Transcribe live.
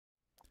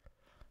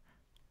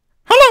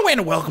Hello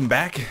and welcome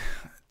back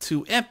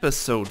to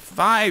episode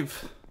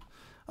 5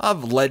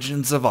 of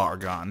Legends of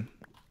Argon.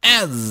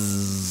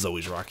 As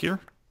always, Rock here.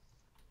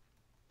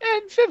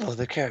 And Fibble,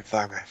 the carrot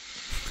farmer.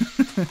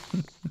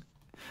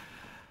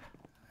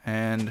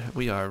 And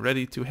we are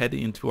ready to head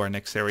into our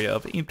next area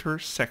of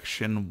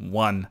Intersection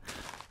 1.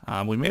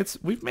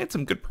 We've made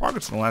some good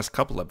progress in the last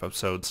couple of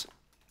episodes.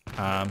 We've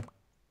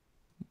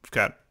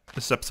got,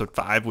 this is episode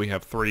 5, we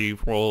have 3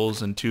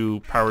 rolls and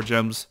 2 power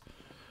gems.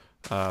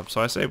 So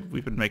I say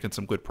we've been making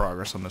some good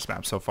progress on this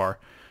map so far.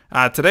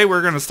 Today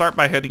we're going to start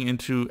by heading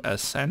into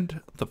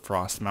Ascend the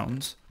Frost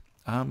Mountains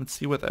and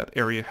see what that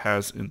area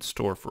has in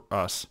store for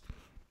us.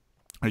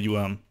 Are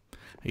you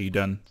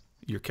done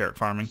your carrot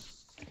farming?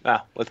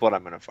 With what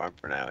I'm going to farm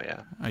for now,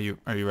 yeah. Are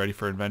you ready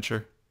for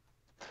adventure?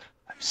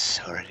 I'm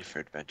so ready for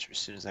adventure as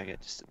soon as I get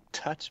just a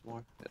touch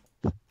more.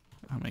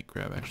 I might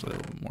grab actually a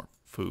little bit more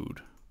food.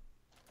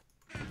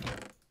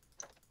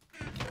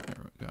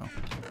 There we go.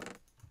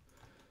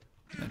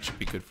 That should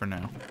be good for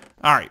now.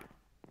 Alright.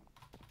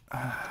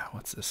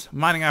 What's this?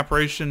 Mining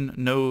operation,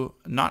 no,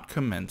 not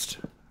commenced.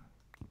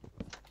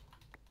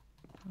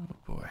 Oh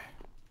boy.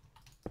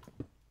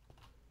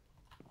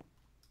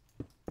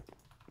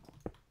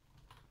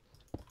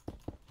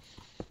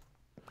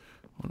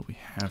 What do we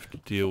have to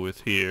deal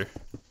with here?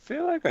 I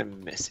feel like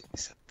I'm missing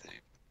something.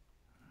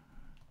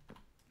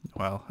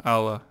 Well,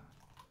 I'll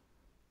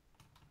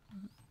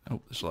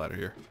oh, there's a ladder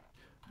here.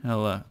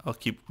 I'll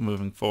keep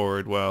moving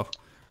forward while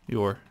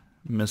you're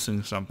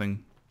missing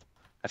something.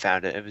 I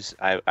found it. It was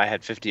I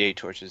had 58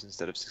 torches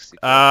instead of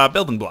 64.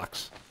 Building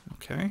blocks.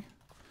 Okay.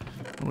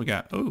 What do we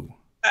got? Ooh.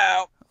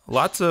 Ow!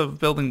 Lots of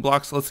building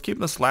blocks. Let's keep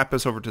this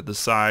lapis over to the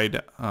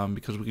side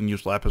because we can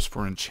use lapis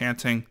for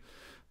enchanting.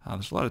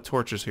 There's a lot of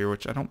torches here,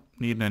 which I don't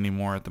need any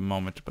more at the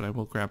moment, but I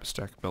will grab a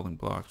stack of building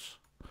blocks.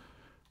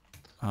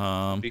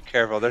 Be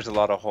careful. There's a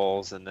lot of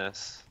holes in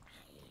this.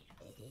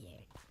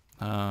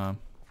 I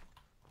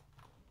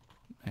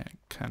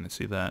kind of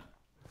see that.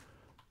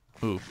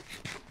 Ooh,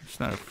 it's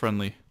not a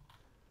friendly.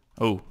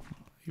 Oh,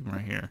 even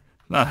right here.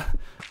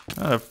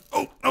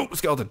 Oh no,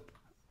 skeleton.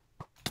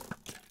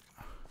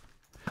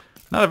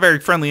 Not a very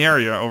friendly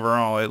area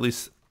overall, at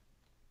least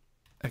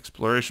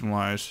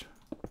exploration-wise.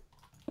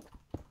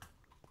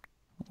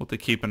 We'll have to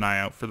keep an eye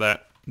out for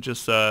that,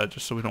 just so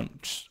we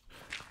don't just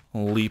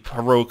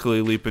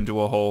heroically leap into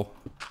a hole.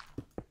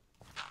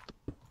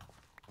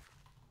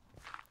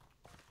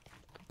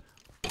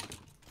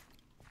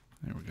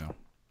 There we go.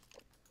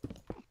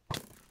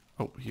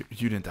 Oh, you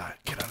didn't die.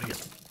 Get out of here.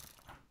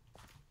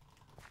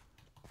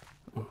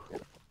 Ooh.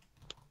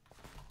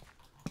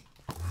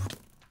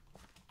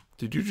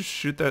 Did you just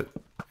shoot that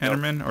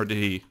Enderman, or did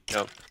he?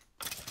 Nope.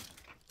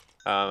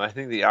 I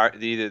think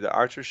either the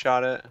archer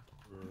shot it.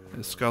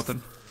 The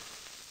skeleton?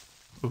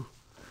 Ooh.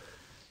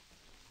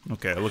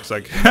 Okay, it looks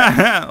like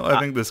I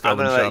think the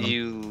skeleton shot him. I'm gonna let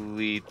you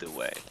lead the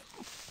way.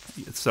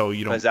 So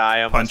you don't Because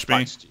I almost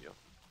punch me? you.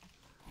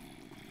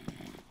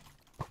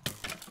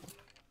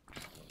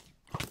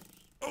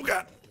 Oh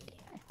god!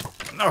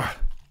 No!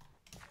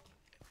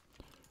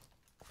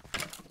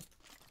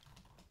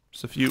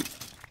 There's a few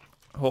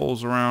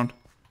holes around.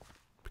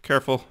 Be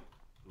careful.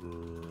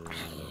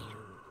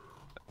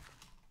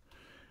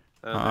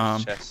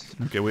 Chest.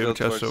 Okay, we have a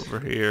chest over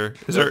here.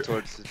 Is there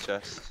towards the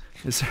chest?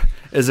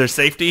 Is there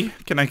safety?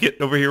 Can I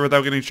get over here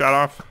without getting shot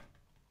off?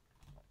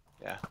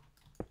 Yeah.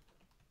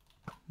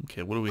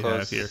 Okay, what do we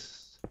have here?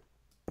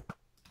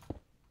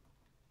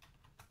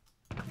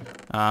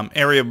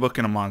 Area book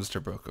and a monster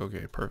book.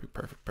 Okay, perfect.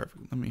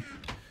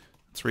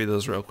 Let's read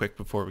those real quick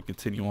before we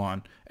continue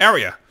on.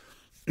 Area.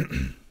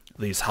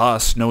 These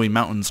snowy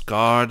mountains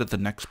guard the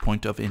next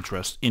point of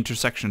interest.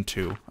 Intersection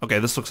 2. Okay,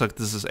 this looks like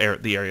this is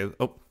the area.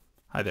 Oh,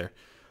 hi there.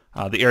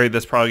 The area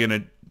that's probably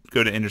going to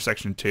go to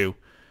intersection 2.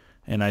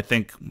 And I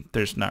think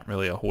there's not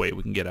really a way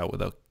we can get out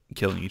without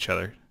killing each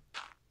other.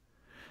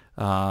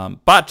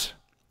 But,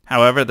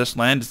 however, this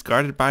land is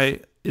guarded by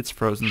its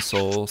frozen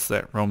souls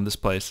that roam this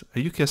place. Are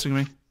you kissing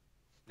me?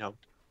 No.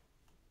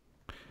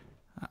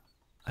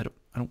 I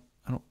don't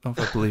know if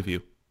I believe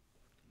you.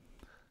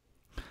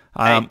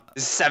 Hey,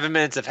 this is 7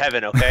 minutes of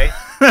heaven, okay?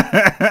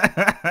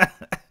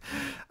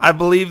 I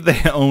believe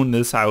they own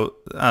this house,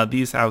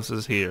 these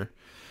houses here.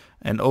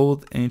 An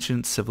old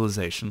ancient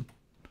civilization.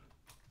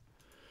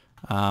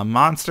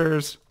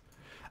 Monsters.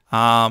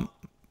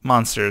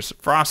 Monsters.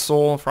 Frost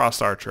Soul,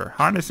 Frost Archer.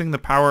 Harnessing the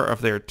power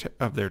of their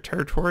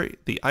territory,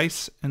 the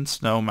ice and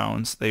snow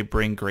mountains, they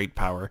bring great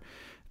power.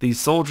 These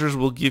soldiers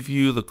will give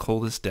you the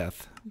coldest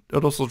death.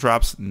 It also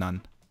drops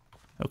none.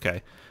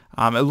 Okay.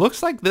 It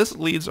looks like this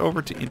leads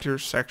over to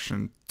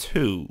intersection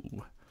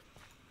 2.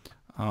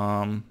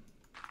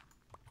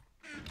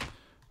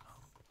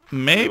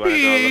 Maybe. You want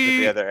to go look at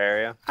the other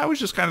area? I was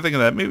just kind of thinking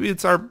that maybe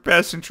it's our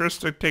best interest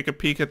to take a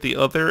peek at the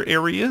other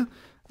area,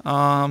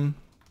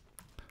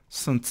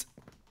 since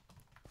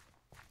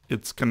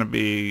it's gonna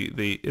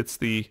be it's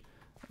the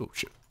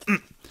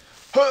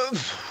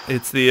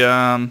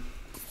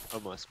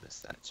almost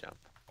missed that jump.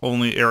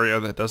 Only area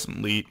that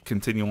doesn't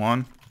continue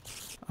on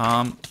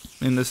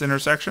in this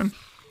intersection.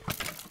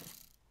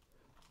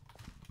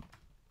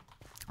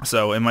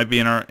 So it might be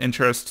in our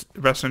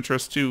best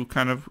interest to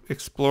kind of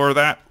explore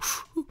that.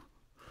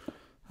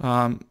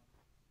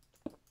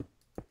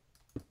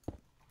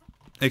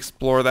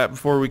 Explore that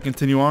before we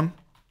continue on.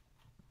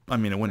 I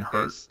mean, it wouldn't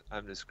hurt.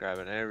 I'm just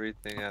grabbing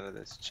everything out of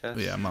this chest.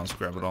 Yeah, I might as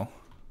well grab it all.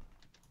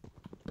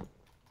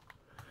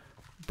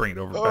 Bring it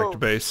over back to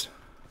base.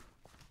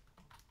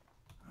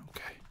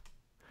 Okay.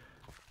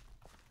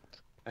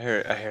 I hear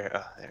it.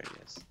 Oh, there it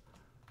is.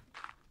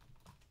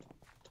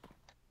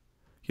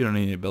 You don't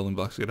need any building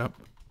blocks to get up.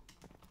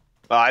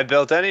 Well, I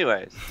built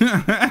anyways.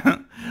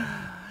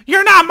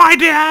 You're not my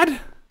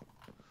dad!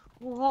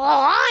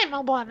 Well, I'm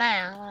a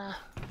banana.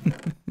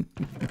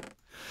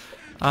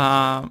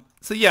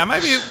 So yeah,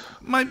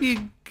 might be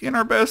in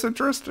our best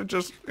interest to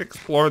just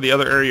explore the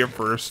other area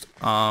first.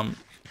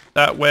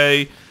 That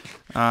way,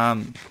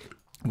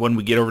 when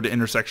we get over to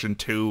intersection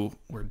 2,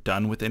 we're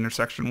done with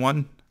intersection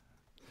 1.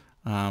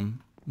 We don't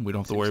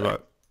have to worry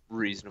about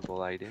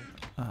reasonable idea.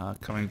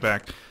 Coming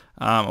back.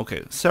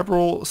 Okay,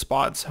 several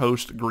spots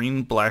host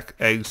green-black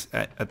eggs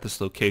at this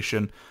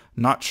location.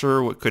 Not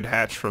sure what could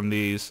hatch from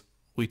these.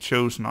 We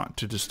chose not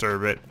to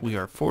disturb it. We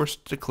are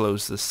forced to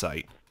close the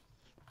site.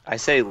 I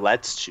say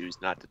let's choose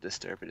not to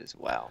disturb it as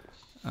well.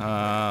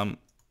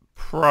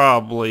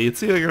 Probably.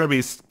 It's either going to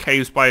be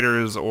cave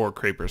spiders or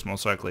creepers,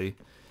 most likely.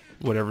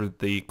 Whatever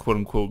the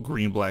quote-unquote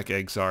green-black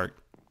eggs are.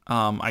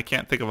 I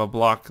can't think of a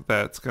block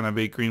that's going to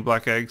be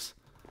green-black eggs.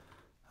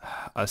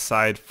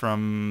 Aside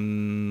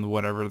from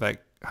whatever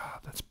that...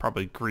 that's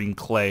probably green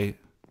clay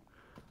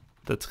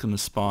that's going to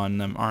spawn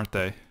them, aren't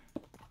they?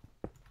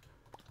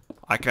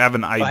 I have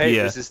an idea. Oh, hey,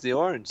 this is the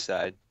orange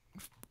side.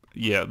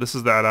 Yeah, this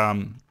is that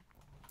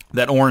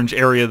that orange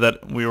area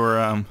that we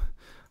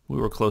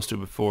were close to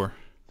before.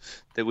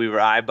 That we were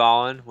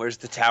eyeballing. Where's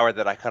the tower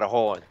that I cut a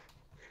hole in?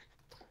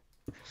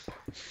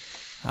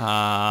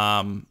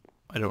 I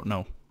don't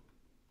know.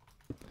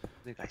 I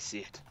think I see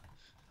it.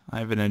 I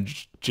have a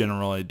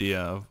general idea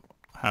of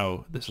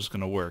how this is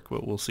going to work,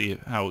 but we'll see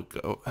how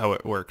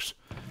it works.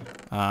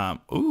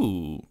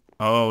 Ooh.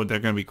 Oh, they're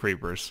going to be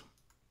creepers.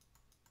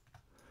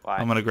 Why?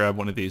 I'm going to grab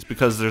one of these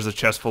because there's a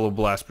chest full of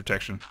blast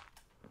protection.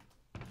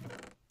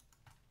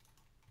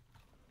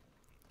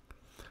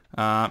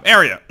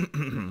 Area.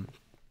 An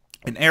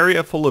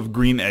area full of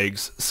green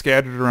eggs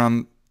scattered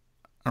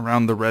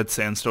around the red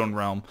sandstone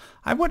realm.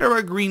 I wonder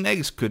what green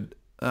eggs could...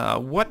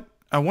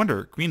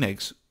 green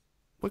eggs.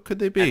 What could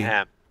they be? And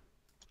ham.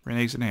 Green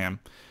eggs and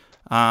ham.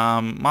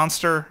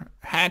 Monster.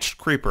 Hatched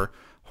creeper.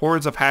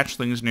 Hordes of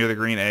hatchlings near the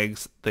green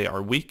eggs. They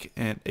are weak,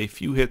 and a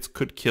few hits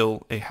could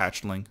kill a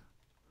hatchling.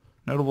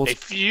 Notable. A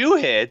few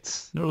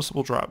hits?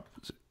 Noticeable drop.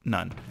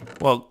 None.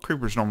 Well,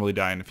 creepers normally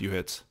die in a few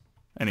hits.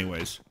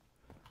 Anyways.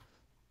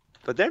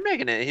 But they're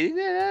making it...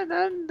 I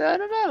don't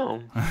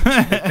know.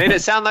 It made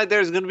it sound like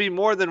there's going to be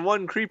more than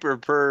one creeper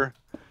per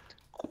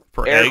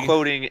air egg?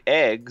 quoting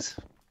eggs.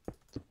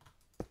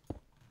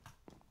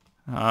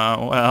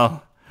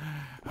 Well,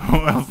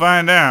 we'll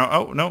find out.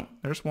 Oh, no,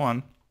 there's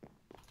one.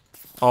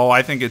 Oh,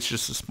 I think it's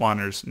just the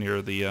spawners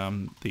near the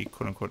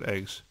quote-unquote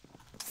eggs.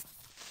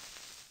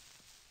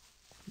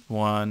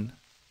 1,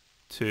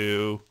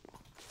 2,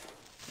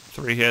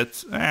 3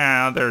 hits.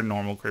 They're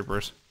normal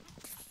creepers.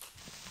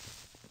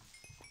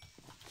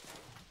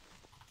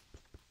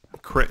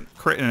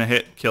 Crit and a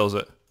hit kills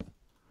it.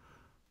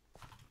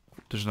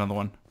 There's another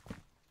one.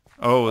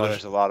 Oh,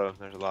 There's a lot of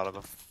them. There's a lot of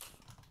them.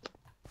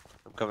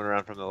 I'm coming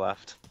around from the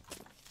left.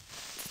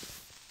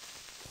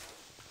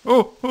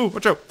 Oh,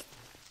 watch out.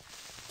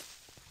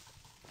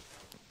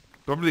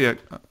 Go over to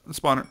the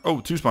spawner. Oh,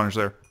 2 spawners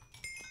there.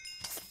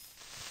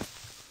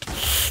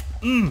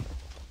 Did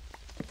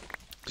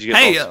you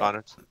get both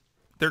spawners?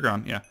 They're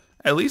gone, yeah.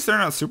 At least they're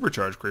not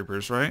supercharged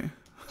creepers, right?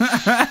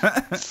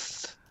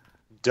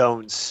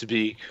 Don't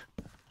speak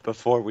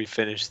before we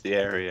finish the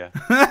area.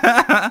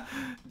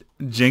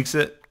 Jinx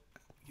it.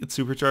 Get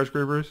supercharged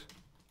creepers.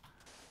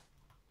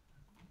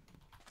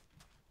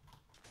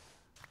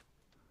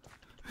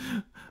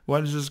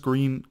 Why does this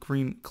green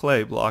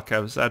clay block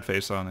have a sad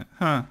face on it?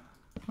 Huh.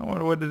 I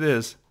wonder what it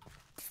is.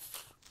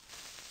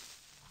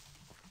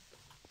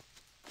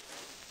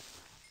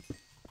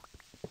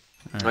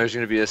 Right. There's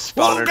going to be a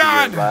spawner to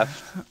your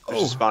left.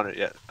 There's a spawner.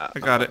 Yeah, I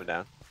got it.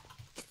 Down.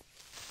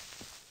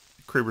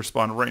 Creeper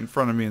spawned right in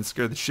front of me and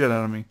scared the shit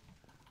out of me.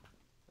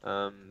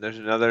 There's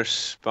another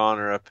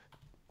spawner up.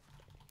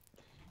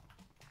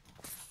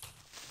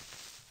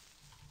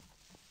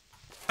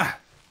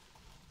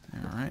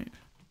 Alright.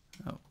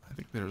 Oh, I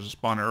think there's a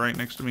spawner right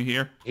next to me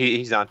here.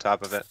 He's on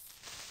top of it.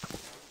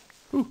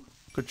 Ooh,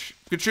 good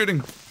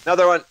shooting.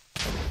 Another one.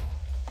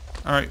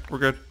 Alright, we're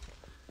good.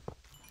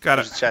 Got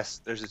There's it. a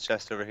chest. There's a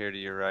chest over here to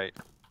your right.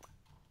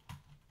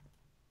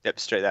 Yep,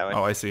 straight that way.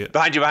 Oh, I see it.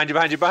 Behind you, behind you,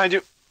 behind you, behind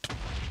you.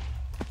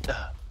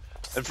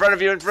 In front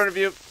of you, in front of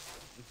you.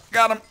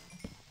 Got him.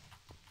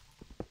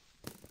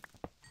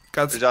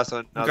 There's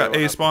also another got a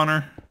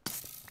spawner.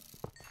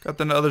 Got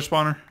the other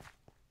spawner.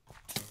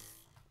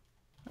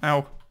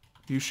 Ow.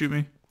 You shoot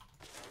me?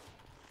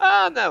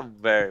 That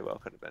very well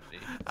could have been me.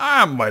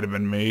 Might have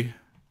been me.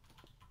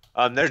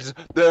 There's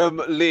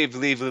them. Leave.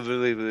 All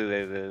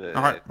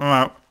right, I'm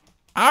out.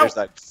 Ow! There's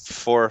like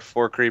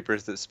four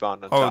creepers that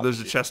spawned on top. Oh, there's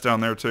of a you. chest down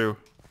there too.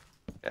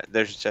 Yeah,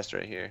 there's a chest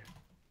right here.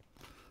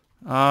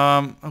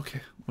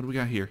 Okay. What do we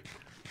got here?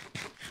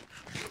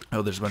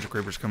 Oh, there's a bunch of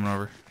creepers coming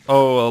over.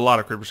 Oh, a lot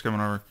of creepers coming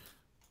over.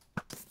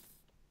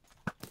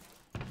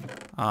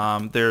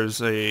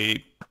 There's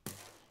a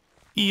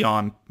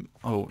Eon.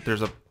 Oh,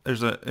 there's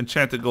a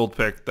enchanted gold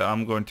pick that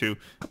I'm going to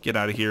get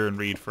out of here and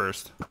read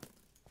first.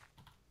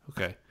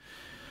 Okay.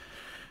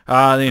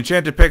 The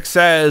enchanted pick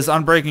says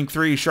Unbreaking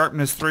 3,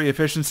 Sharpness 3,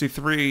 Efficiency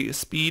 3,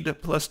 Speed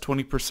plus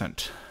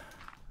 20%.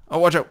 Oh,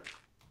 watch out!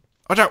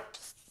 Watch out!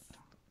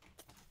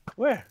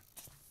 Where?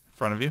 In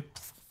front of you.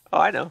 Oh,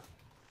 I know.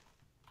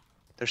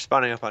 They're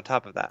spawning up on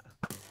top of that.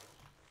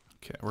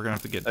 Okay, we're gonna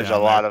have to get There's down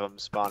a lot there. of them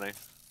spawning.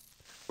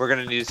 We're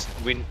gonna need.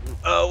 We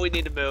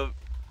need to move.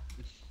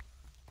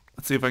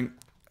 Let's see if I'm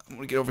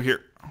gonna get over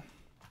here.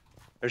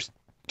 There's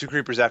 2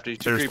 creepers after you.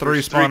 There's 3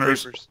 creepers,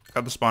 spawners. 3 creepers.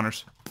 Got the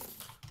spawners.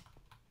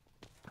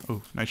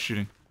 Oh, nice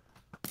shooting.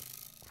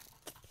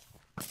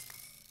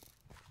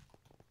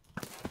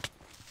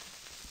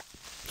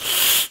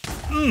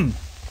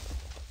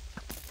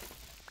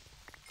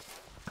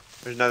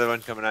 There's another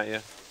one coming at you.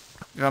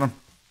 Got him.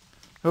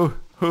 Oh.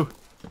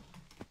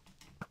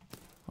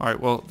 Alright,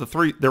 well,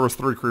 there was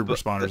 3 creeper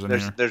spawners in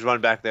here. There's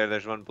one back there.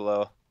 There's one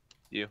below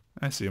you.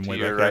 I see him To way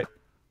your back there. right.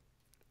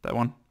 That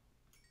one?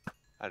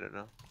 I don't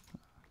know.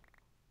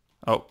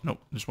 Oh, nope.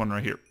 There's one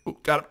right here. Oh,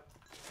 got him.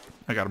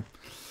 I got him.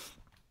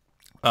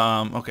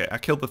 Okay, I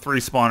killed the 3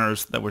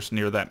 spawners that was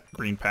near that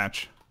green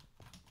patch.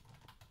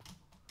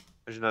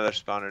 There's another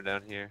spawner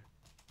down here.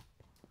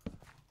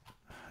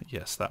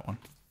 Yes, that one.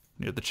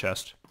 Near the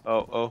chest.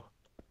 Oh. Oh!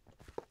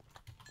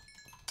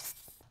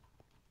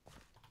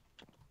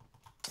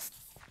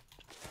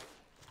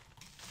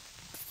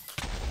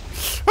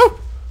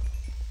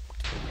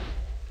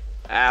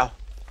 Ow.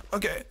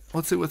 Okay,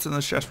 let's see what's in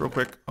this chest real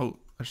quick. Oh,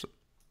 there's a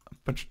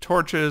bunch of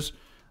torches.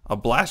 A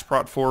blast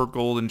brought 4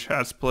 golden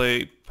chest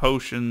plate,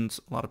 potions,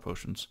 a lot of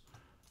potions.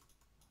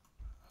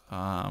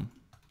 A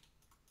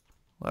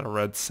lot of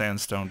red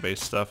sandstone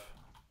based stuff.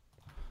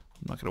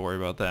 I'm not gonna worry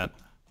about that.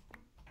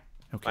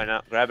 Okay. Why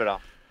not? Grab it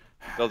all.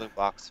 Building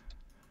blocks.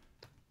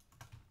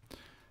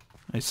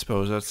 I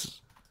suppose that's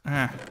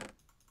oh,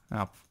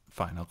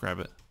 fine, I'll grab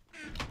it.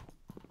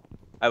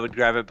 I would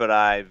grab it, but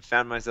I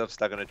found myself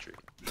stuck on a tree.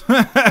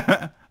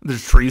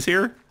 There's trees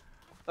here?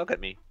 Look at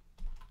me.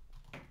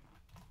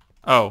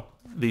 Oh,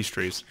 these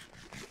trees.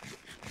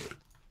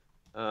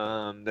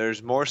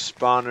 There's more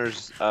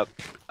spawners up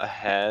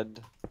ahead.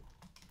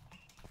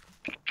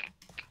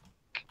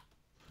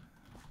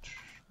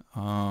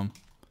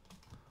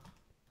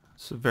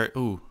 It's a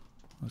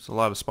there's a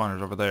lot of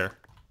spawners over there.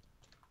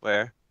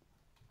 Where?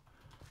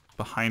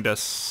 Behind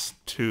us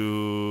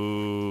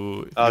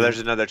to... Oh, there's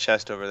another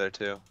chest over there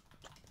too.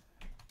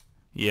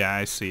 Yeah,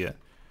 I see it.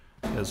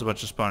 There's a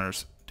bunch of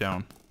spawners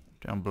down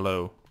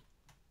below.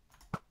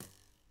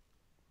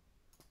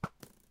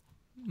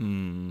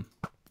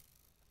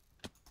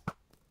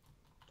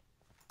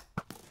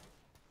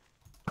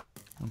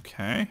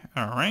 Okay,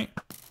 alright.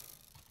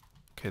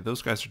 Okay,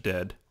 those guys are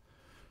dead.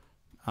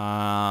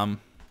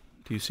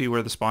 Do you see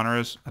where the spawner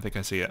is? I think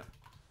I see it.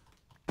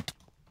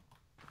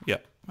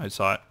 Yep, I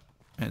saw it.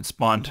 And it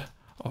spawned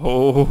a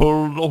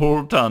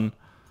whole ton.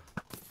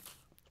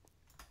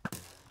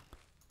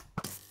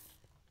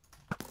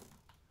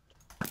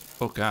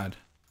 Oh god.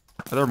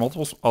 Are there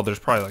multiples? Oh, there's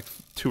probably like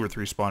 2 or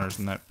 3 spawners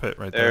in that pit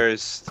right there.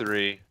 There's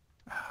 3.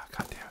 Ah,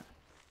 god damn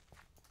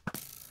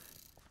it.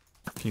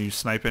 Can you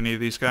snipe any of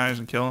these guys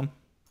and kill them?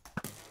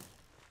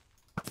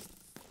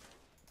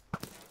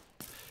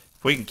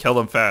 If we can kill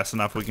them fast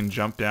enough, we can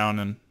jump down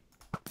and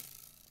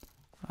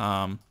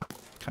kind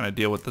of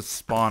deal with the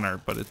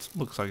spawner, but it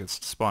looks like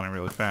it's spawning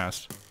really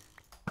fast.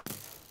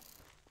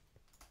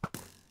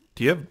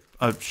 Do you have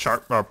a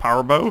sharp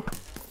power bow?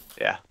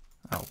 Yeah.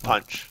 Oh,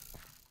 Punch.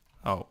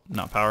 oh,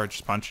 not power,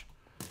 just punch.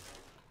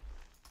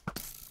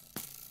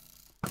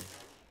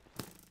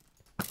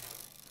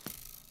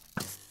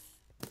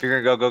 If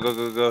you're gonna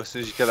go. As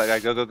soon as you kill that guy,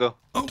 go.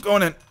 Oh,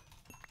 going in.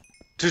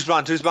 2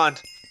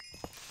 spawned.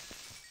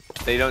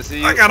 They don't see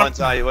you. I got him. One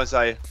saw you.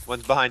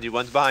 One's behind you.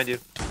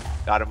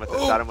 Got him with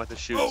the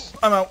shoots. Oh,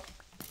 I'm out.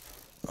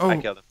 Oh, I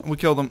killed him. We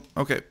killed him.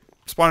 Okay,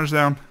 spawner's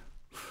down.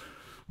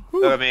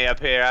 Look at me up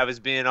here. I was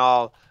being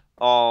all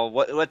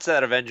what's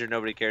that Avenger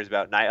nobody cares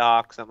about?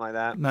 Nighthawk, something like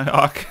that.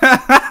 Nighthawk.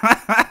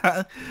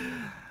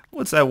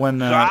 What's that one?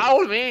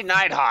 Follow me,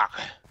 Nighthawk.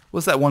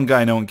 What's that one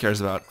guy no one cares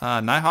about?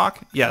 Nighthawk?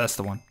 Yeah, that's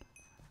the one.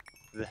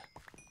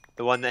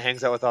 The one that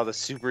hangs out with all the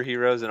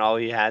superheroes and all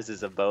he has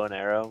is a bow and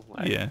arrow.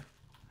 Like, Yeah.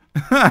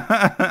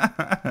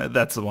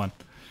 That's the one.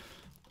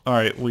 All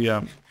right, we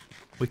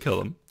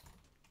killed him.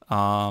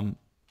 And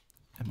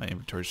my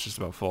inventory's just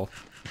about full.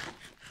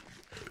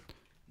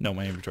 No,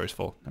 my inventory's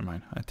full. Never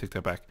mind. I take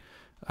that back.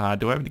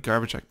 Do I have any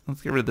garbage?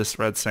 Let's get rid of this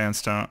red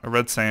sandstone.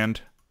 Red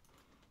sand.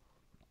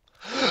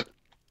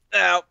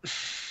 Ow.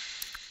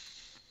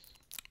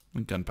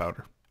 And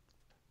gunpowder.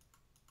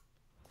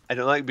 I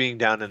don't like being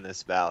down in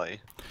this valley.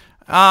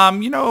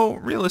 You know,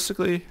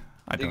 realistically,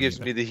 I don't It gives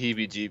either. me the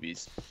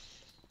heebie-jeebies.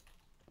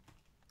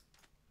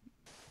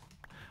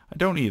 I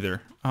don't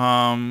either.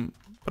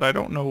 But I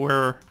don't know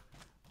where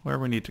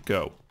we need to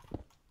go.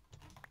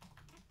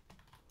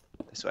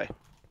 This way.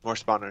 More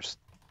spawners.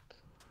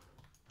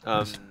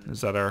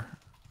 Is that our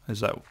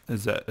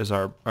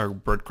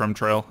breadcrumb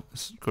trail?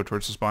 Go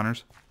towards the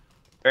spawners?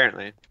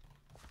 Apparently.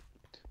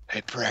 Hey,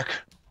 prick.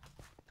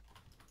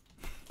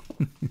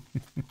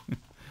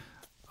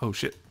 Oh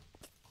shit.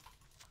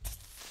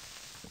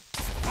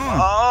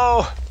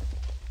 Oh!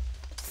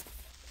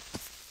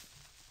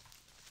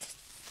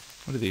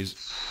 What are these?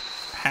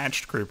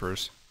 Hatched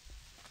creepers.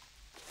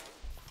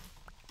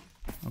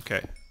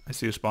 Okay, I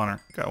see a spawner.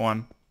 Got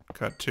one.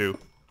 Got two.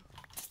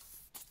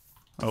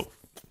 Oh,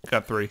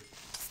 got three.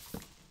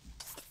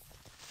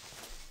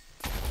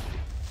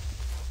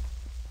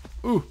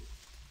 Ooh.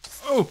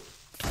 Oh.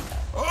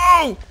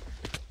 Oh!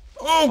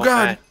 Oh,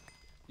 God! Man.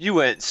 You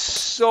went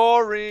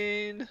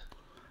soaring.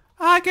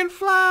 I can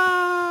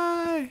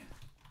fly!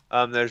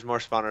 There's more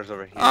spawners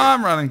over here.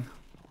 I'm running.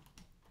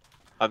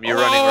 You're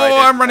running right in.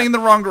 I'm running in the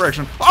wrong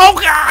direction. Oh,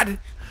 God!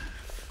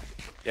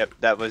 Yep,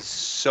 that was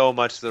so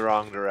much the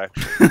wrong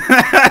direction.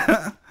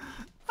 I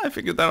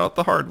figured that out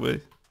the hard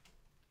way.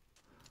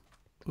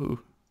 Ooh.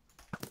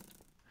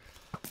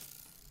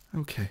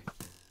 Okay.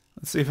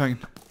 Let's see if I can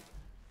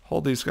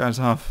hold these guys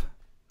off.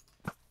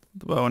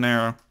 The bow and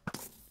arrow.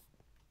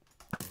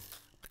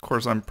 Of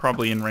course, I'm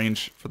probably in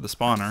range for the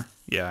spawner.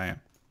 Yeah, I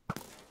am.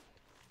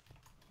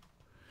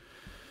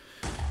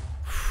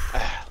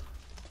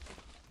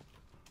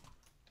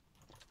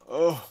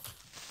 Oh.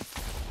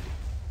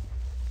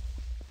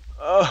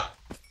 Oh.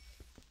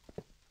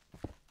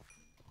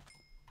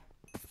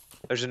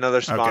 There's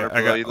another spawner Okay,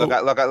 I below got- you. Look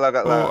out, look out, look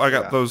out, look Oh, out. I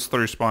got those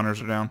 3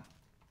 spawners are down.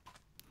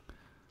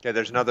 Yeah,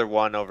 there's another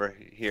one over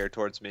here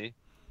towards me.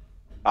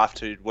 Off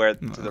to where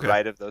to the Okay.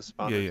 right of those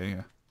spawners.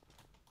 Yeah,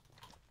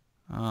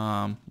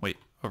 yeah. Wait,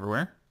 over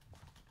where?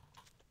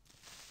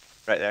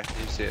 Right there.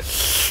 You see it.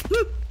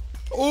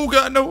 Oh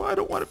God, no! I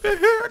don't want to be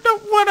here. I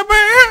don't want to be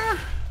here.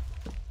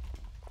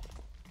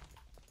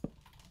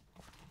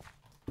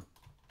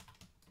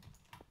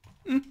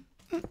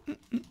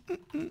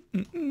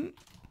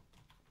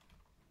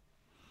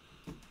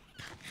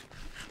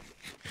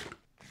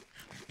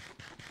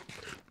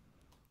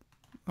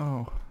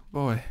 Oh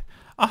boy.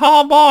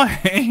 Oh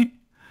boy.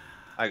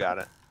 I got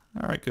it.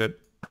 All right, good.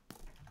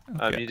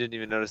 Okay. You didn't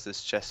even notice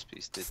this chest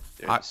piece, did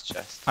there's I- this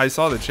chest. I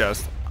saw the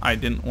chest. I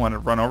didn't want to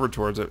run over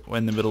towards it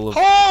in the middle of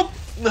Oh!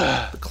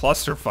 the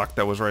clusterfuck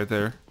that was right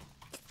there.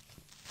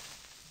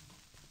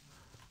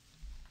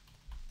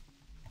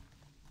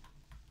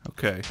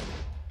 Okay.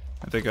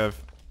 I think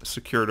I've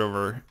secured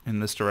over in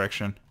this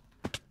direction.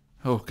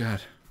 Oh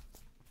God.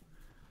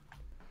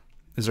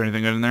 Is there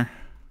anything good in there?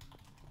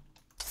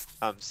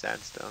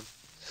 Sandstone.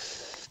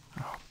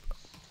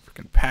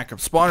 Freaking pack of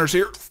spawners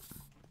here.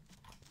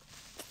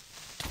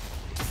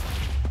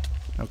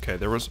 Okay,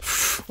 there was...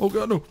 Oh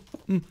God, no.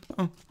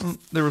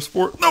 There was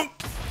 4... No!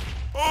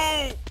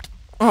 Oh!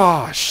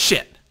 Oh,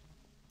 shit.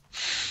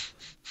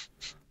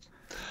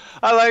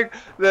 I like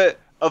that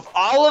of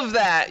all of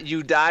that,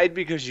 you died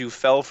because you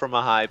fell from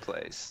a high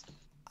place.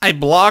 I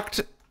blocked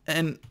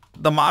and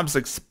the mobs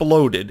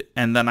exploded,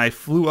 and then I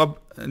flew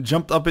up,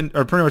 jumped up in,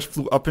 or pretty much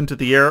flew up into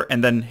the air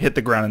and then hit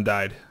the ground and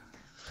died.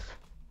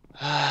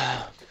 Do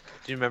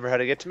you remember how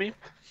to get to me?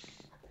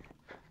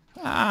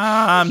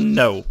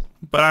 No.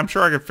 But I'm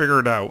sure I can figure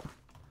it out.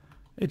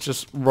 It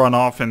just run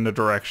off in the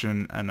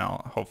direction and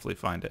I'll hopefully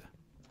find it.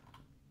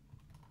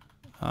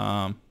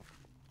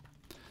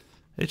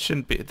 It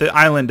shouldn't be, the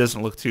island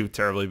doesn't look too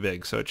terribly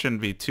big, so it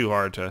shouldn't be too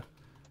hard to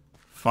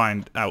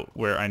find out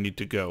where I need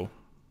to go.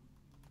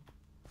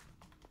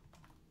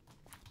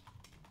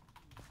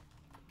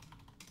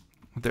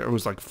 There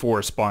was like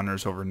 4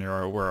 spawners over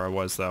near where I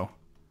was though.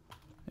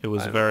 It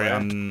was a very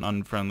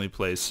unfriendly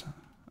place.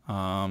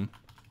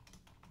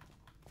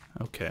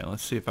 Okay,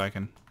 let's see if I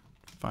can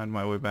find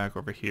my way back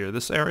over here.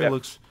 This area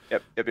looks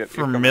Yep.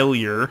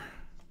 familiar.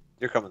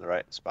 You're coming the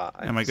right spot.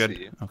 Am I good?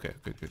 See you. Okay,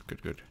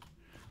 good.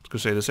 I was gonna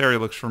say this area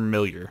looks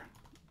familiar.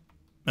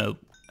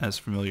 As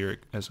familiar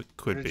as it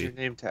could Where be. did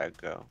your name tag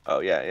go? Oh,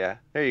 yeah.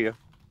 There you go.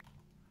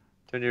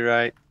 Turn your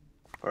right.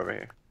 Over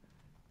here.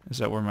 Is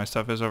that where my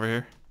stuff is over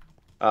here?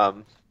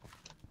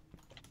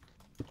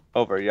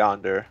 Over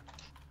yonder.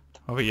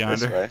 Over This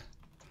yonder? way.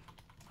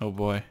 Oh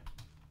boy.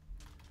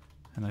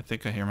 And I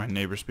think I hear my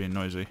neighbors being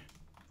noisy.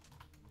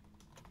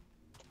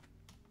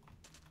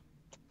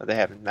 Are they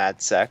having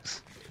mad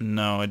sex?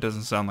 No, it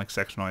doesn't sound like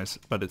sex noise,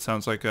 but it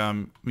sounds like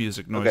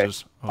music Okay.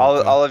 noises. Oh,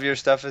 God. All of your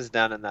stuff is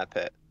down in that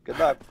pit. Good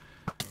luck.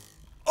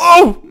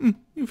 Oh!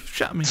 You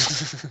shot me.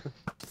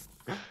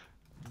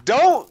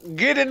 Don't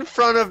get in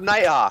front of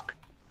Nighthawk.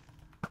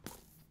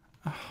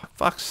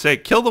 Fuck's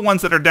sake. Kill the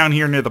ones that are down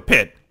here near the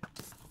pit.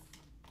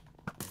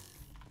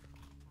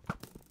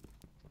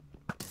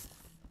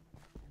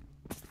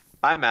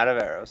 I'm out of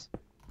arrows.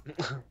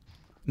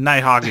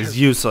 Nighthawk is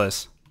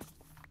useless.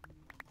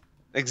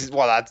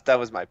 Well, that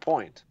was my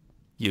point.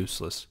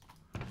 Useless.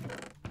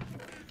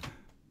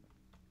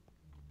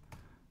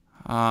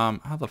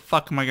 How the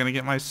fuck am I gonna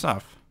get my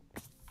stuff?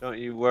 Don't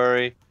you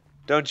worry.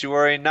 Don't you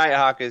worry.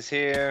 Nighthawk is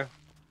here.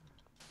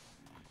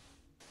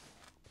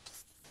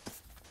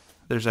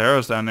 There's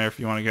arrows down there if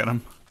you want to get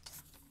them.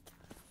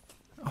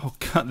 Oh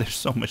god, there's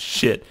so much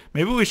shit.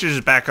 Maybe we should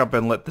just back up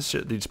and let the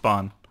shit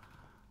despawn.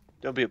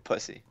 Don't be a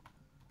pussy.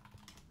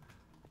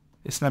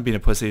 It's not being a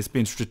pussy, it's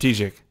being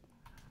strategic.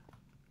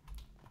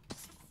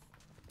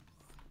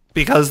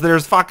 Because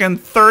there's fucking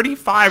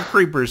 35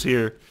 creepers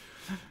here.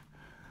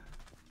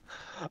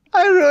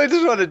 I really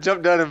just want to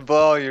jump down and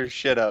blow all your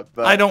shit up.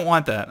 But I don't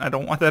want that. I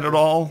don't want that at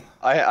all.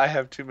 I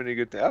have too many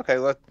good things. Okay,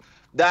 look.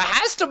 There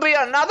has to be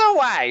another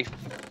way.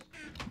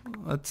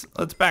 Let's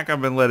back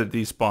up and let it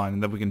despawn,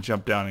 and then we can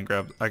jump down and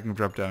grab. I can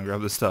jump down and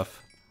grab this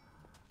stuff.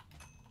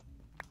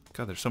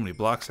 God, there's so many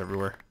blocks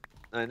everywhere.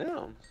 I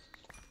know.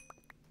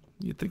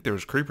 You'd think there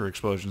was creeper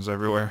explosions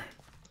everywhere.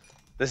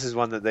 This is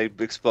one that they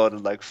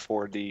exploded like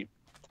 4 deep.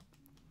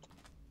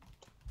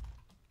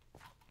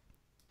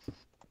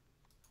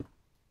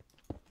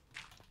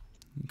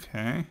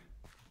 Okay.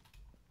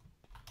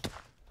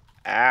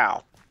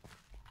 Ow.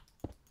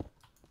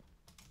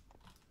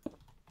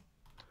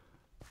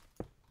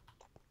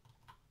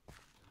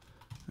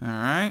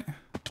 Alright.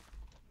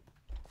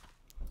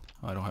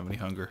 Oh, I don't have any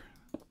hunger.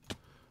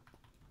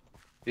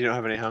 You don't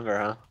have any hunger,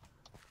 huh?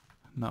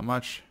 Not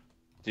much.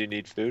 Do you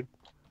need food?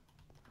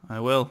 I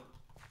will.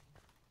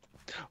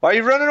 Why are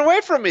you running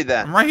away from me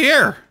then? I'm right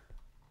here.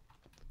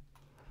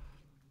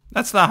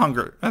 That's not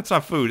hunger. That's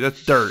not food.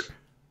 That's dirt.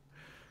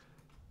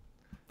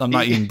 I'm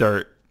not eating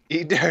dirt.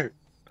 Eat dirt.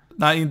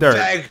 Not eating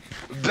dirt.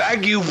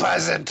 Beg you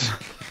peasant.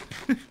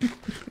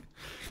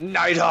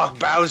 Nighthawk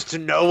bows to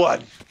no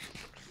one.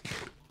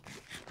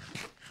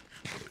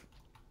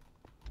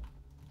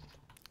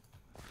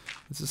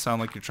 Does this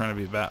sound like you're trying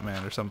to be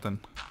Batman or something?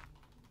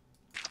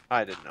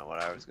 I didn't know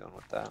what I was going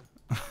with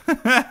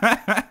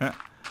that.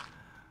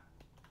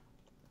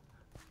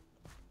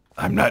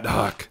 I'm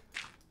Nighthawk.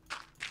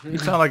 You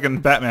sound like a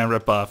Batman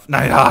ripoff.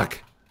 Nighthawk.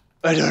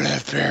 I don't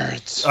have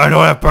parents, I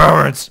don't have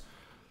parents.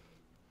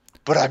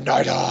 but I'm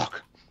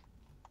Nighthawk.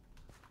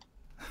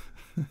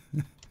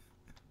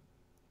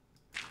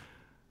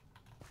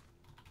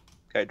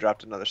 Okay,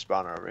 dropped another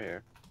spawner over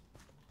here.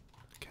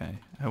 Okay.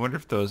 I wonder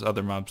if those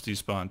other mobs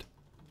despawned.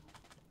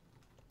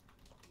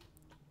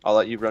 I'll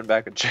let you run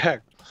back and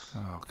check.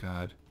 Oh,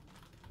 God.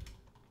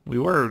 We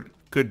were a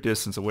good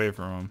distance away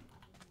from them.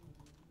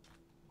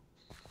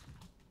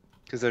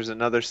 Because there's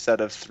another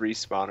set of 3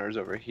 spawners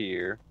over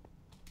here.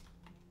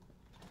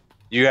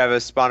 You have a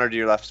spawner to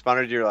your left.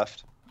 Spawner to your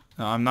left.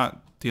 No, I'm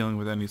not dealing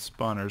with any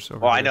spawners over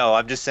Well, here. I know.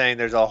 I'm just saying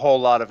there's a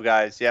whole lot of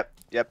guys. Yep.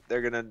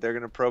 They're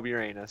gonna probe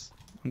your anus.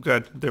 I'm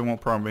good. They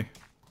won't probe me.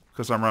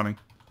 Because I'm running.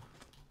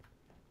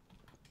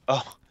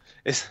 Oh,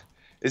 is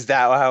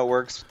that how it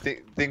works?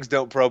 Things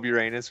don't probe your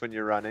anus when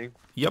you're running?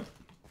 Yep.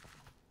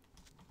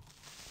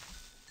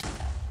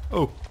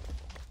 Oh.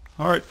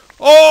 Alright.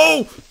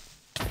 Oh!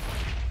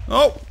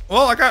 Oh!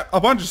 Well, I got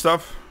a bunch of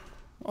stuff.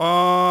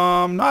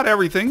 Not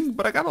everything,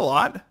 but I got a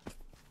lot.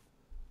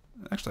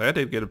 Actually, I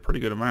did get a pretty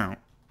good amount.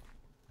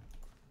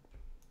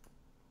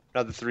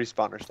 Another 3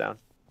 spawners down.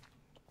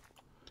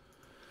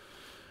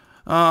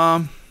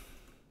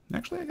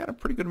 Actually, I got a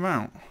pretty good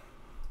amount.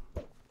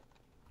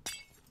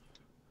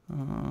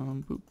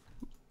 Boop.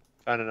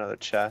 Found another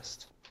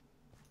chest.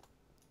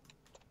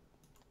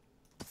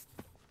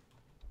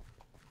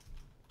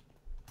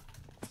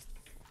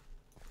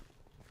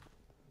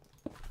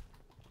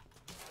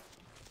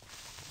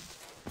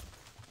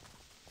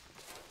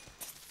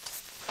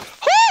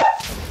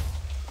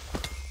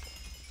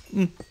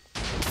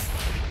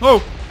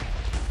 Oh!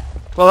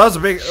 Well, that was a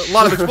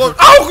lot of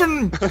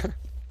explosion. Oh!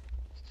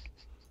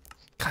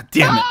 God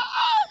damn it!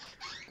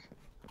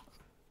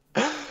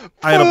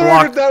 I had a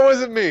block. That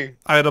wasn't me.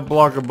 I had a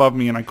block above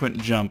me and I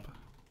couldn't jump.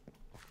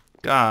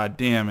 God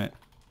damn it!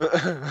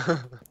 Well,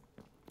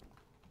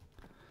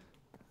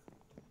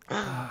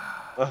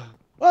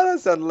 that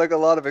sounded like a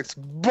lot of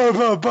boom,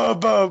 boom, boom,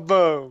 boom,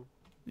 boom.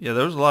 Yeah,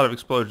 there was a lot of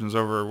explosions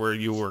over where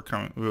you were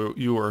coming.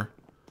 You were.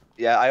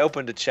 Yeah, I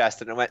opened a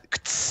chest and it went,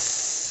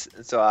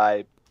 and so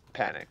I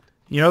panicked.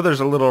 You know, there's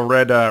a little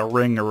red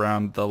ring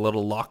around the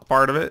little lock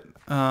part of it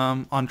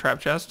on trap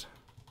chest.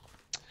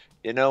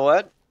 You know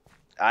what?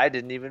 I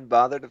didn't even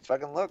bother to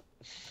fucking look.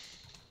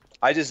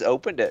 I just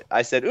opened it.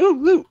 I said, "Ooh,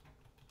 loot!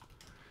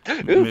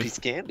 Ooh, piece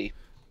of candy."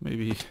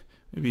 Maybe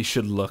you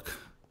should look.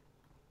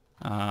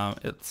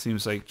 It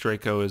seems like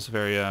Draco is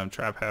very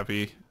trap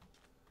happy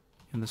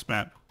in this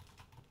map.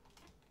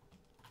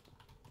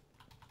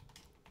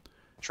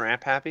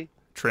 Tramp happy?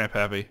 Tramp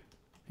happy.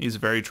 He's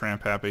very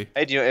tramp happy.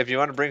 Hey, if you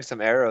want to bring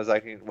some arrows, I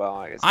can. Well,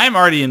 I guess I'm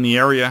already in the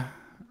area,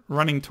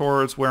 running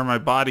towards where my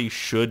body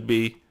should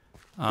be.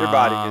 your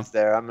body is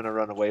there. I'm gonna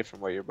run away from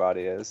where your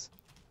body is.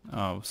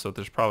 Oh, so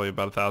there's probably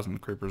about 1,000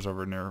 creepers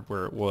over near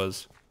where it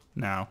was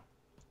now.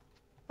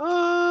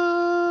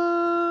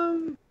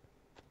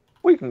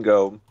 We can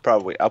go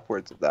probably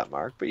upwards of that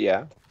mark, but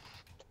yeah.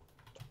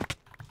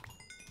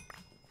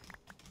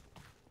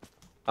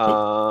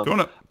 Going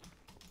up.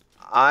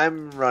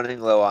 I'm running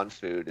low on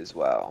food as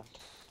well.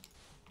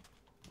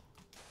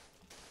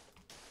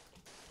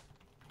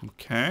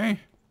 Okay.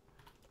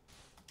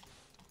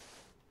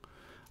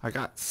 I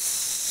got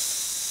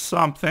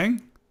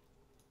something.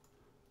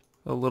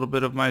 A little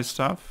bit of my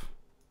stuff.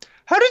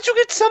 How did you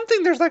get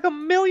something? There's like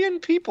 1 million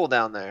people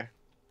down there.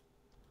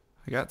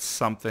 I got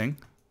something.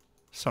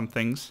 Some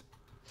things.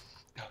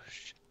 Oh,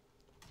 shit.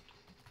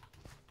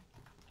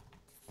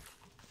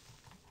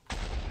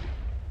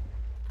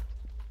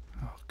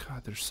 Oh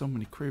god, there's so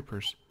many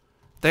creepers.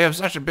 They have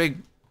such a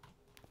big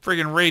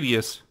friggin'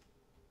 radius.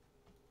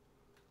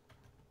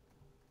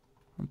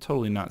 I'm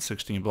totally not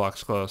 16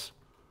 blocks close.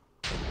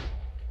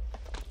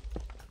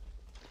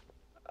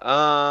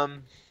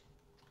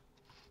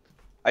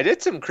 I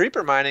did some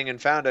creeper mining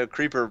and found a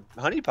creeper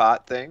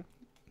honeypot thing.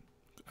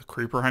 A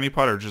creeper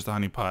honeypot or just a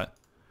honeypot?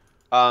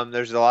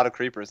 There's a lot of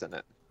creepers in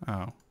it.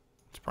 Oh,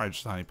 it's probably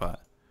just a honeypot.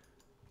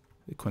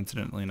 It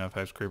coincidentally enough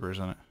has creepers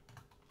in it.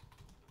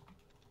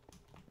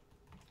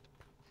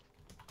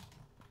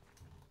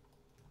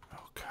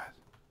 Oh god.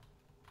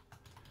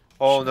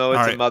 Oh no, it's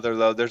Alright. a mother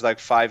load. There's like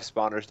 5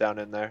 spawners down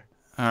in there.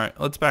 Alright,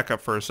 let's back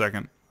up for a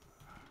second.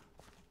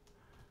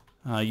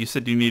 You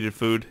said you needed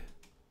food.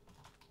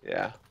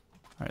 Yeah.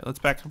 Alright, let's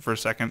back up for a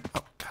second.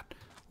 Oh god.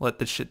 Let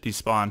the shit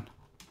despawn.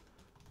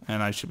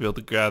 And I should be able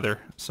to gather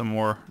some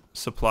more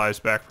supplies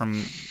back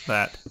from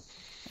that.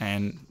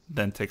 And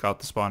then take out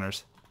the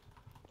spawners.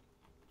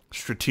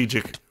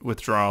 Strategic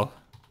withdrawal.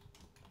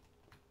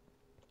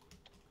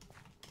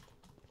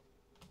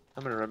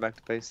 I'm gonna run back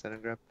to base then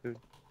and grab food.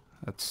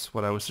 That's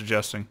what I was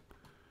suggesting.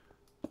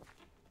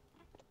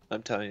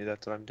 I'm telling you,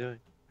 that's what I'm doing.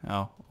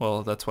 Oh,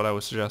 well, that's what I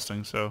was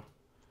suggesting, so...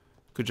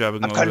 Good job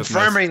of I'm going with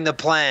my... confirming the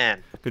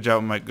plan. Good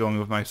job of going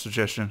with my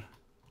suggestion.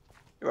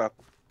 You're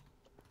welcome.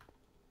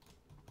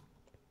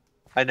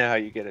 I know how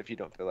you get if you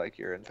don't feel like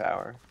you're in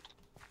power.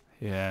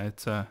 Yeah,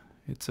 it's a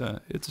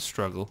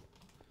struggle.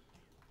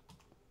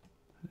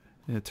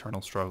 An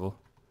eternal struggle.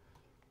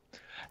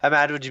 How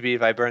mad would you be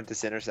if I burnt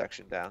this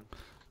intersection down?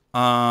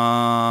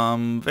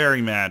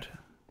 Very mad.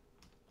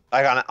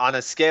 Like on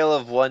a scale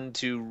of 1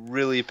 to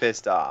really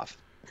pissed off.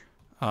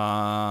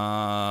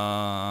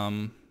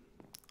 On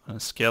a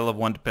scale of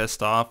 1 to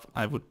pissed off,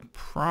 I would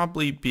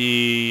probably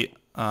be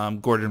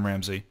Gordon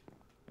Ramsay.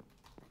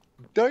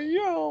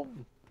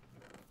 Damn.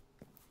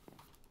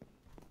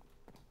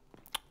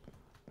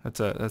 That's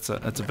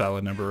a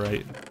valid number,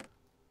 right?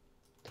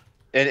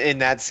 In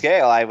that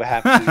scale, I would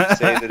have to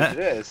say that it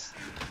is.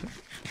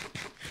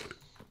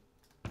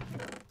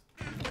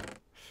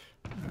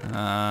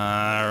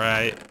 All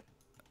right.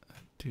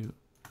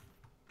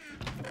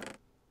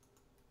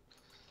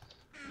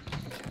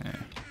 Okay.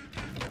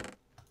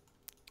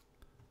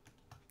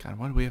 God,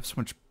 why do we have so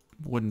much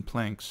wooden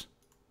planks?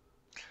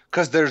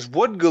 Because there's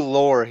wood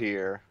galore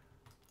here.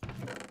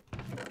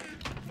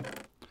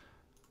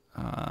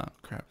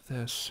 Grab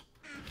this.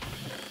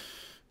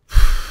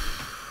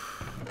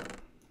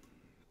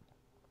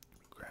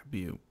 Grab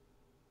you.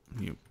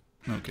 You.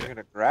 Okay. You're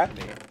gonna grab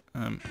me.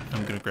 I'm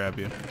gonna grab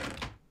you.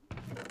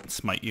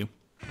 Smite you.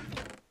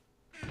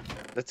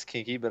 That's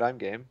kinky, but I'm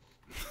game.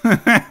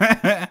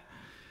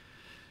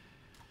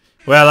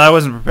 Well, I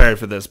wasn't prepared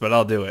for this, but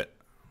I'll do it.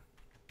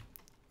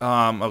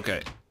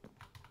 Okay.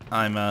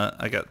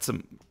 I got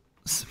some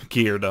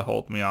gear to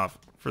hold me off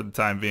for the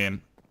time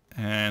being.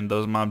 And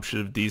those mobs should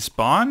have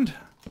despawned.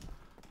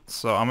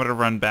 So I'm gonna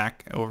run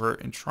back over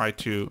and try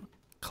to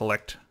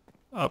collect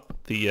up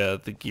the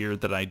gear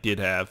that I did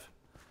have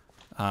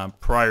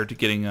prior to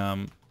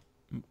getting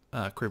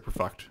creeper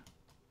fucked.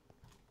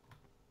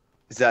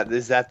 Is that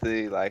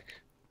the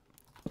like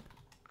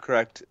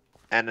correct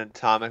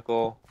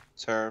anatomical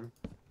term?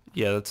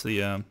 Yeah, that's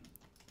the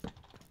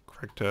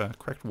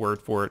correct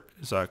word for it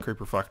is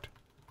creeper fucked.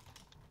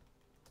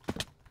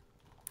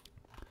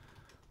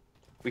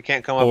 We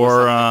can't come up with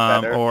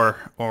something better.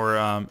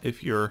 Or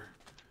if you're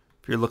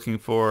looking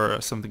for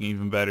something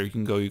even better, you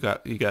can go.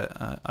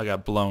 I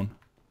got blown.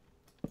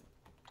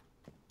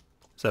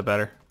 Is that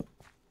better?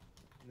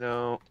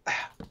 No.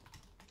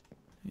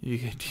 Do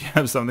you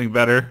have something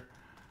better?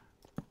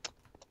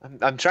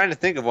 I'm trying to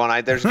think of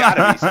one. There's got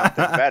to be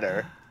something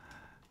better.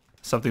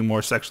 Something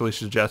more sexually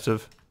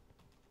suggestive.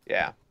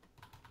 Yeah.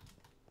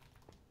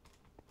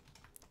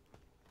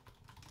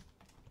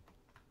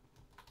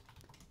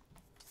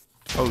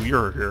 Oh,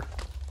 you're here.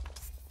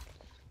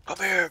 Come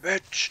here,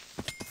 bitch.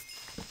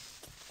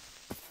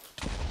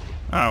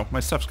 Oh, my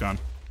stuff's gone.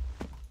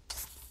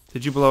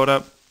 Did you blow it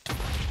up?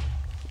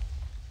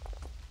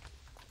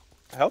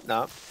 I hope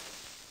not.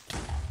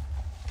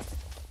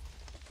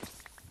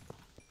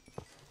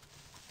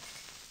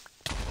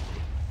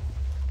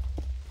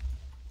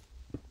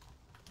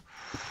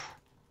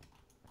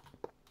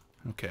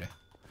 Okay.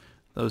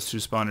 Those two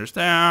spawners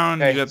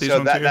down. Okay, You got these so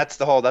ones here? that's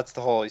the hole. That's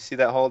the hole. You see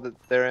that hole that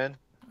they're in?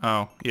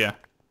 Oh, yeah.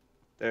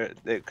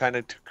 It kind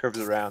of curves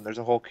around. There's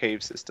a whole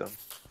cave system.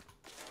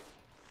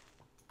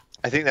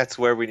 I think that's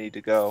where we need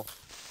to go.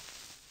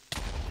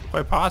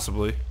 Quite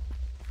possibly.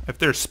 If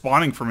they're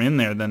spawning from in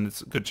there, then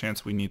it's a good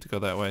chance we need to go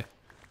that way.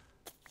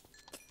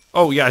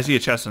 Oh, yeah, I see a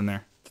chest in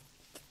there.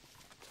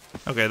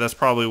 Okay, that's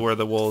probably where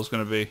the wool is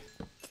going to be.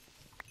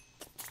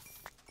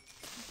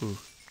 Ooh.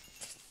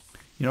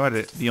 You know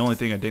what? The only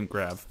thing I didn't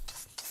grab.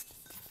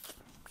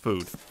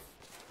 Food.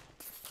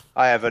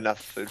 I have enough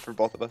food for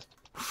both of us.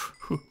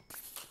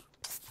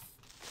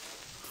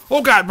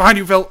 Oh god, behind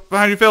you, Phil!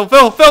 Behind you, Phil!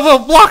 Phil,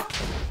 block!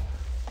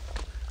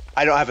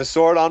 I don't have a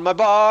sword on my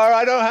bar.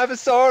 I don't have a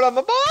sword on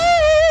my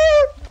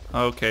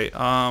bar. Okay,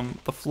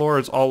 the floor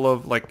is all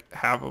of, like,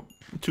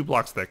 2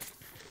 blocks thick.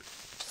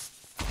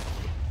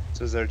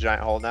 So is there a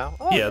giant hole now?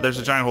 Oh, Yeah, there's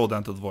a giant hole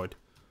down to the void.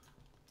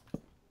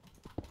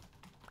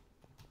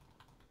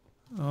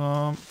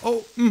 Oh,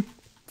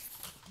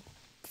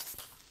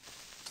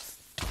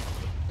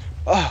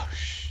 Oh,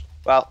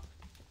 well.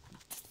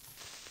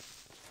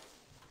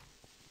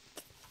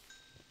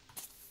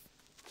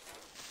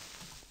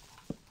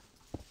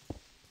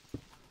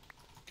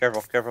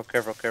 Careful, careful,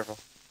 careful, careful.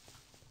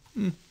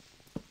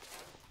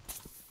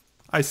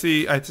 I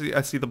see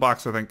the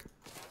box, I think.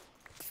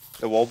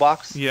 The wool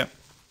box? Yeah.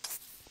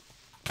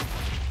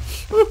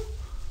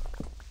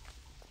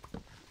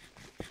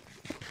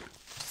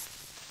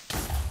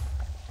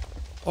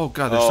 Oh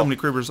god, there's so many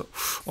creepers.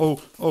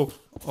 Oh,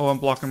 I'm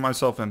blocking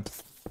myself in.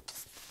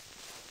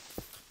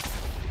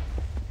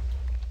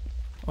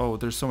 Oh,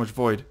 there's so much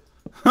void.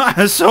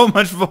 There's so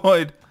much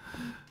void.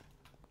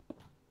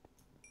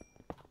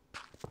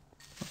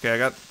 Okay, I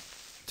got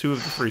 2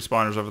 of the 3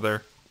 spawners over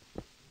there.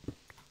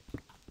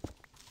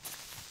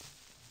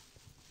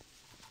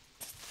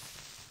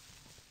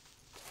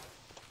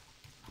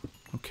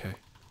 Okay.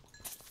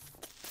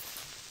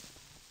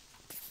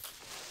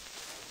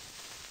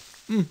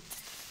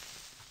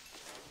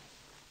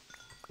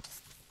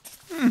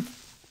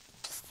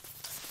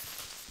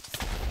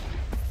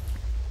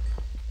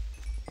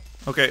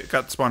 Okay,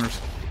 got the spawners.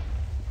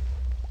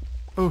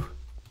 Oh,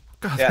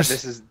 god. Yeah,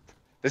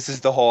 this is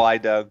the hole I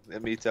dug.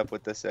 It meets up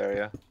with this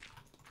area.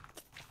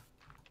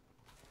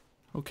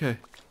 Okay,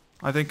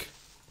 I think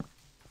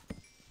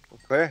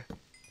Clear?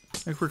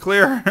 we're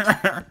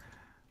clear.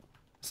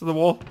 So the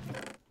wall.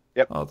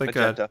 Yep. Oh, thank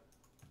God.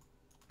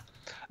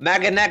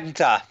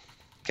 Magenta.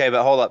 Okay,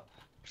 but hold up.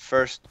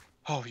 First.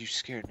 Oh, you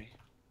scared me.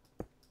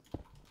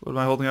 What am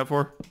I holding up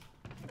for?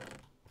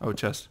 Oh,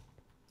 chest.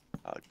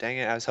 Oh, dang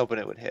it. I was hoping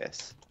it would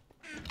hiss.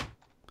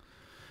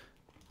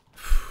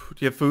 Do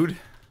you have food?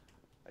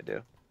 I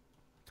do.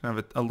 Can I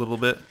have a little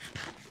bit?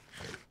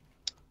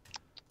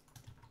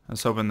 I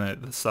was hoping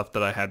that the stuff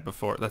that I had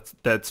before,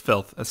 that's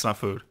filth. That's not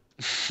food.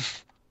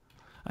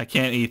 I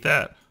can't eat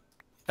that.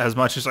 As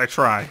much as I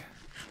try.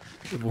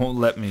 It won't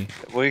let me.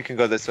 We can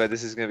go this way.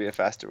 This is going to be a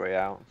faster way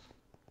out.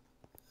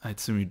 I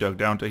assume you dug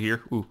down to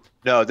here? Ooh.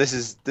 No, this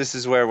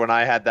is where when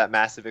I had that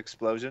massive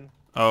explosion.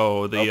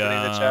 Oh, opening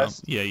the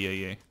chest.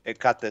 Yeah. It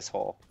cut this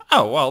hole.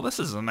 Oh, well, this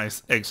is a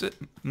nice exit.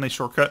 Nice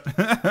shortcut.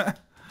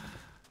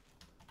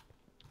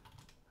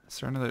 Is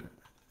there another...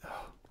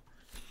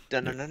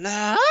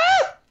 Da-na-na-na.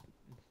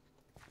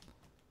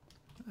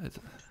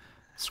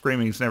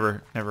 Screaming's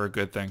never a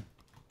good thing.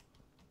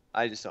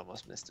 I just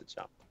almost missed a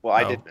jump. Well,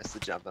 I did miss the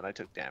jump and I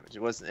took damage.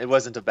 It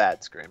wasn't a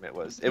bad scream. It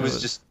was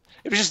just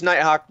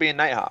Nighthawk being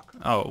Nighthawk.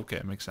 Oh,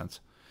 okay, makes sense.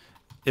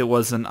 It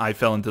wasn't I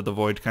fell into the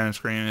void kind of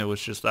scream. It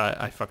was just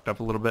I fucked up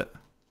a little bit.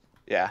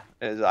 Yeah,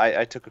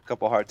 I took a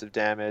couple hearts of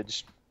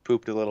damage,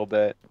 pooped a little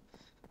bit.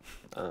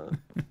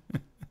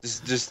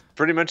 Just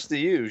pretty much the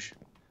huge.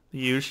 The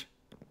huge.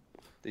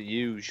 The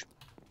huge.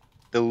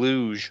 The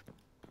luge.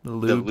 The The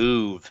lube.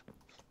 louvre.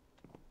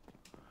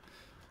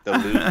 The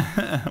lube.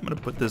 I'm gonna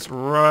put this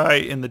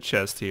right in the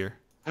chest here.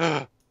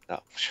 Oh.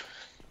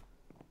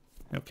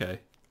 Okay.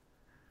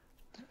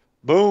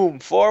 Boom!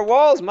 4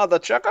 walls, mother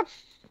trucker.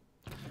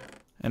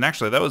 And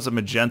actually, that was a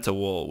magenta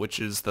wool, which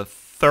is the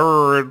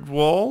 3rd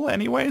wool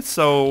anyway.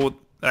 So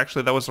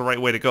actually, that was the right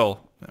way to go.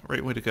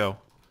 Right way to go.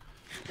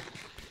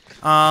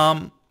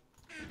 I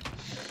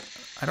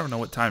don't know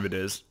what time it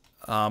is,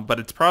 but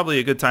it's probably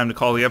a good time to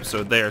call the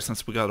episode there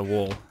since we got a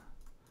wool.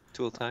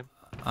 Tool time.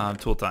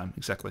 Tool time,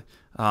 exactly.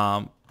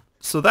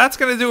 So that's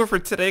going to do it for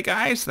today,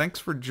 guys. Thanks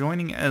for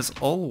joining as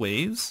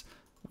always.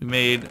 We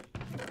made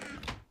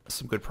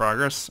some good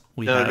progress.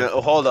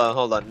 No, hold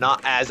on.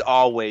 Not as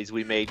always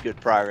we made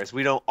good progress.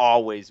 We don't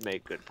always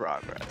make good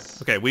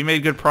progress. Okay, we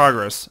made good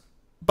progress,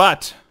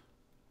 but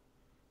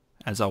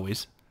as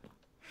always,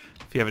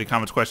 if you have any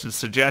comments, questions,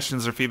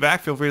 suggestions, or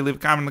feedback, feel free to leave a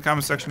comment in the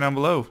comment section down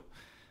below.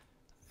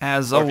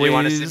 As always, if you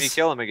want to see me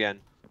kill him again.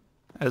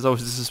 As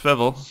always, this is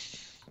Fivel.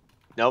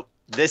 Nope,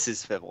 this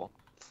is Fibble.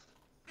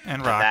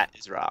 And Rock. That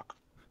is Rock.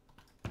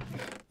 And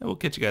we'll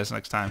catch you guys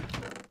next time.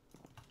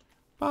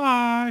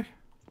 Bye.